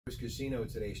Casino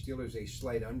today. Steelers a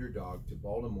slight underdog to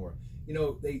Baltimore. You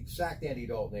know, they sacked Andy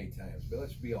Dalton 8 times, but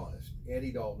let's be honest.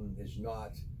 Andy Dalton is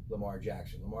not Lamar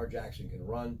Jackson. Lamar Jackson can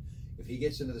run. If he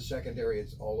gets into the secondary,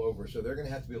 it's all over. So they're going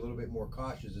to have to be a little bit more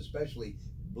cautious, especially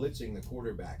blitzing the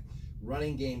quarterback.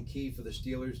 Running game key for the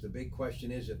Steelers. The big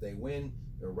question is if they win,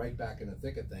 they're right back in the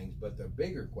thick of things. But the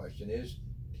bigger question is,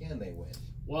 can they win?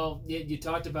 Well, you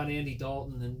talked about Andy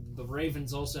Dalton, and the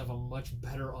Ravens also have a much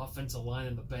better offensive line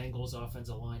than the Bengals'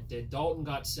 offensive line did. Dalton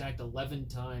got sacked 11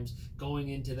 times going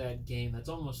into that game. That's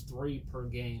almost 3 per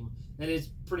game. That is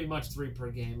pretty much 3 per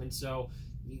game. And so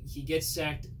he gets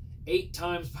sacked 8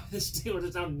 times by the Steelers.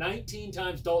 It's now 19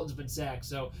 times Dalton's been sacked.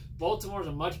 So Baltimore's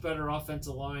a much better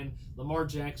offensive line. Lamar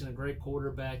Jackson, a great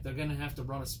quarterback. They're going to have to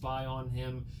run a spy on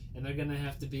him, and they're going to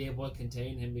have to be able to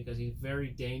contain him because he's very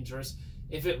dangerous.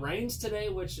 If it rains today,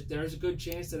 which there's a good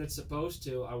chance that it's supposed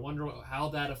to, I wonder how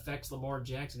that affects Lamar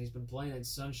Jackson. He's been playing in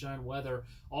sunshine weather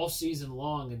all season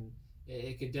long, and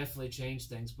it could definitely change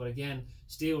things. But again,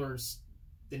 Steelers,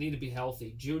 they need to be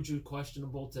healthy. Juju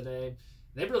questionable today.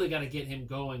 They've really got to get him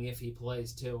going if he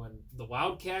plays too. And the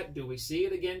Wildcat, do we see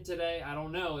it again today? I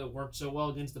don't know. It worked so well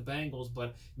against the Bengals,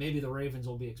 but maybe the Ravens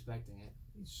will be expecting it.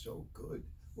 He's so good.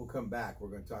 We'll come back. We're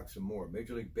going to talk some more.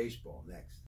 Major League Baseball next.